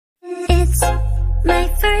It's my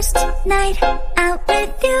first night out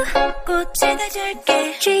with you. 꽃을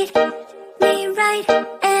줄게. Treat me right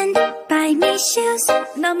and buy me shoes.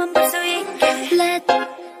 너만 볼 수 있게. Let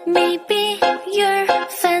me be your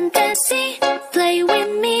fantasy. Play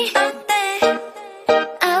with me. 어때?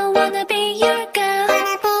 I wanna be your girl.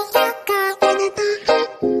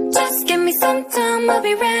 Just give me some time, I'll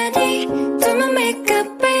be ready. Do my makeup,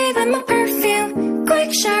 babe, and my perfume.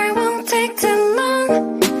 Quick shower won't take too long.